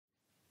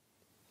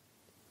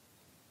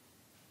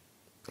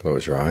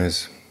Close your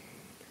eyes.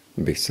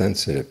 Be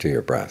sensitive to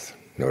your breath.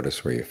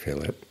 Notice where you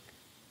feel it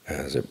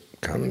as it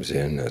comes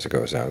in, as it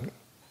goes out.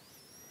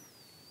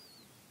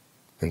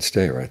 And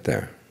stay right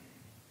there.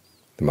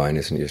 The mind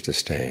isn't used to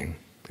staying.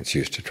 It's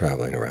used to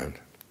traveling around.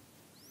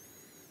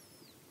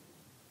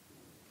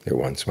 It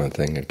wants one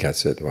thing, it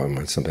gets it, it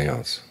wants something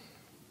else.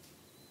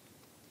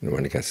 And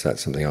when it gets that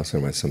something else,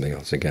 it wants something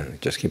else again.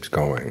 It just keeps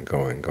going,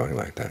 going, going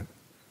like that.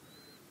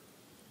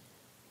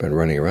 But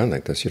running around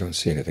like this, you don't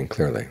see anything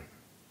clearly.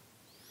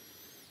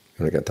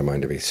 You want to get the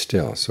mind to be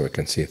still so it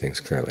can see things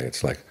clearly.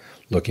 It's like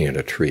looking at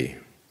a tree.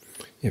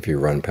 If you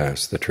run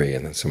past the tree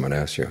and then someone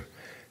asks you,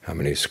 how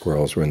many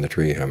squirrels were in the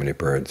tree, how many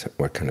birds,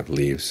 what kind of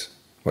leaves,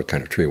 what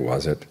kind of tree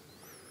was it?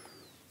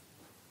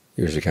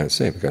 You usually can't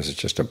say because it's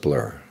just a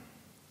blur.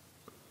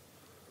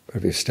 But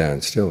if you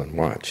stand still and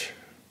watch,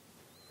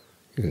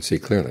 you can see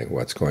clearly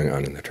what's going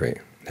on in the tree,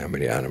 how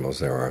many animals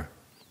there are,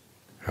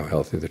 how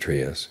healthy the tree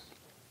is.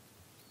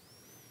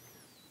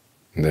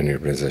 And then you're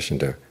in a position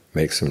to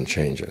make some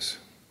changes,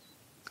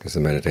 because the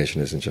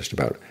meditation isn't just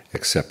about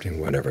accepting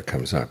whatever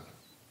comes up.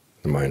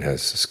 The mind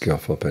has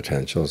skillful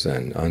potentials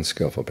and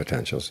unskillful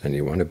potentials, and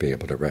you want to be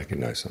able to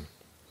recognize them.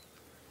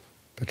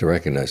 But to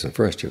recognize them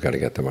first, you've got to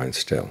get the mind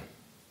still.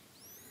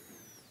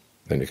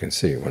 Then you can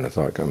see when a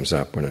thought comes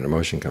up, when an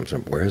emotion comes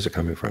up, where is it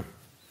coming from?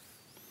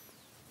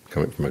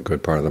 Coming from a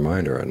good part of the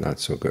mind or a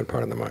not-so-good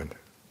part of the mind?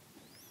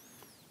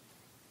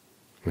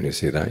 When you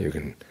see that, you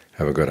can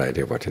have a good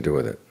idea of what to do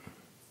with it.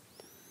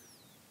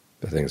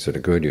 The things that are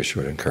good you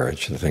should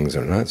encourage. The things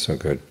that are not so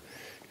good,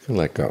 you can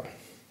let go.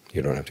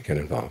 You don't have to get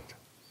involved.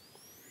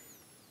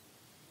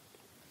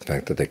 The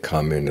fact that they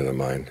come into the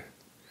mind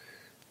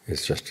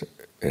is just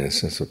an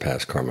instance of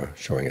past karma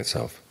showing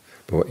itself.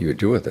 But what you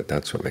do with it,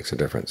 that's what makes a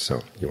difference.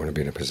 So you want to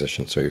be in a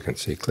position so you can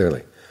see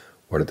clearly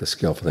what are the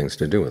skillful things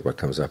to do with what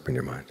comes up in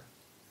your mind.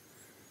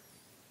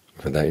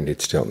 For that you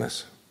need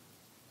stillness.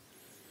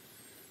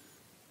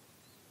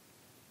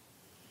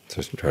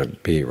 So try to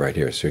be right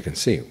here so you can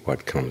see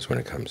what comes when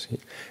it comes.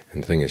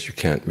 And the thing is, you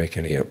can't make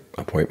any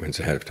appointments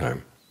ahead of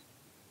time,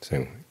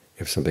 saying,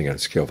 if something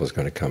unskillful is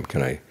going to come,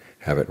 can I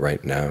have it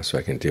right now so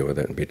I can deal with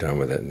it and be done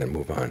with it and then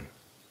move on?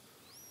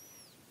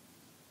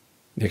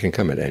 It can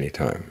come at any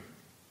time.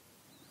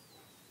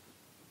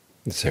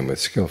 The same with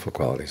skillful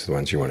qualities, the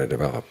ones you want to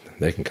develop.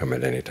 They can come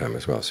at any time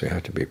as well, so you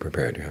have to be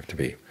prepared, you have to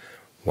be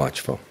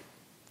watchful.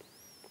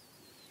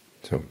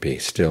 So be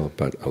still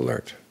but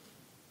alert.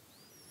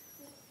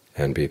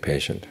 And be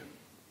patient.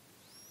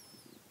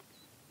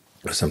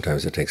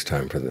 Sometimes it takes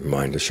time for the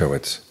mind to show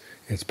its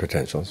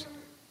potentials,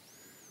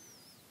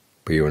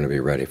 but you want to be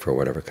ready for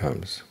whatever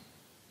comes.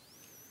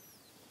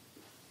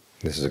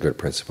 This is a good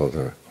principle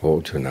to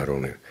hold to, not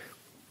only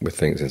with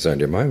things inside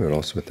your mind, but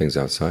also with things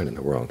outside in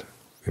the world.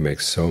 We make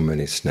so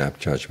many snap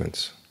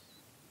judgments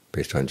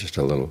based on just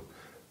a little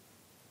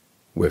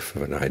whiff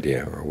of an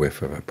idea or a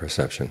whiff of a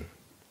perception.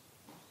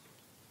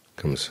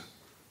 Comes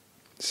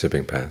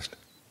zipping past.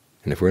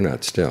 And if we're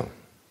not still,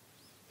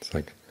 it's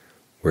like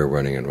we're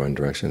running in one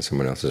direction,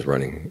 someone else is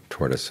running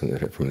toward us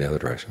from the other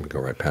direction. We go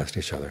right past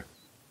each other.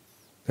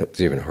 That's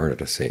even harder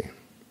to see.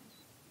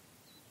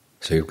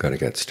 So you've got to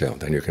get still.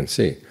 Then you can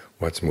see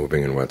what's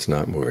moving and what's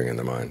not moving in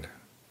the mind.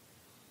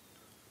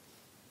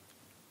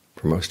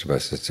 For most of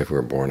us, it's as if we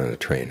were born on a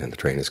train, and the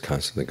train is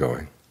constantly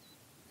going.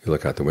 You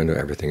look out the window,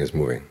 everything is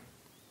moving.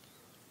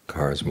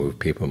 Cars move,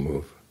 people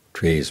move,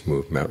 trees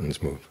move,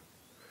 mountains move,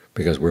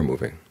 because we're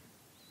moving.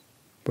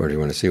 But if you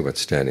want to see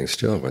what's standing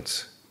still,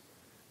 what's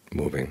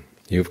moving,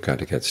 you've got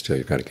to get still.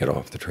 You've got to get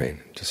off the train.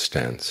 Just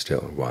stand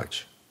still and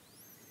watch.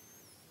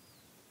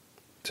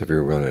 So if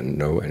you really want to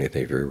know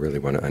anything, if you really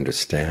want to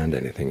understand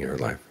anything in your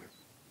life,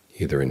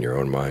 either in your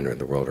own mind or in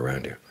the world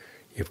around you,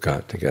 you've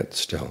got to get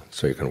still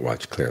so you can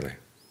watch clearly.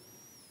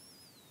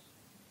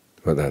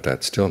 Without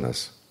that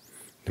stillness,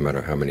 no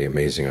matter how many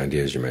amazing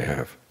ideas you may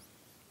have,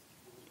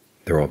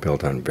 they're all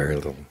built on very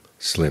little,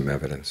 slim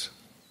evidence.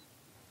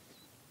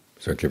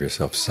 So give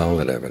yourself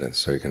solid evidence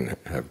so you can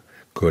have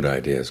good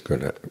ideas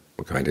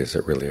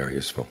that really are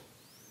useful.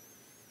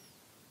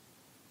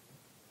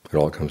 It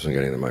all comes from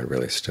getting the mind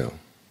really still,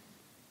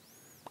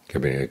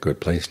 giving it a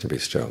good place to be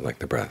still, like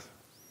the breath.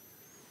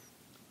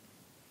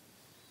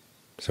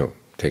 So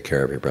take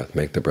care of your breath.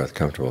 Make the breath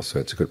comfortable so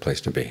it's a good place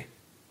to be.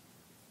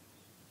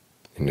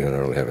 And you not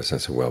only have a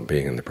sense of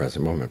well-being in the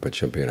present moment, but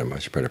you'll be in a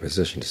much better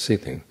position to see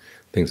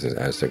things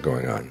as they're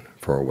going on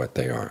for what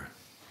they are.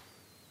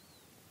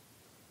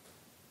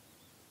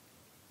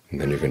 And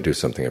then you can do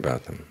something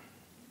about them.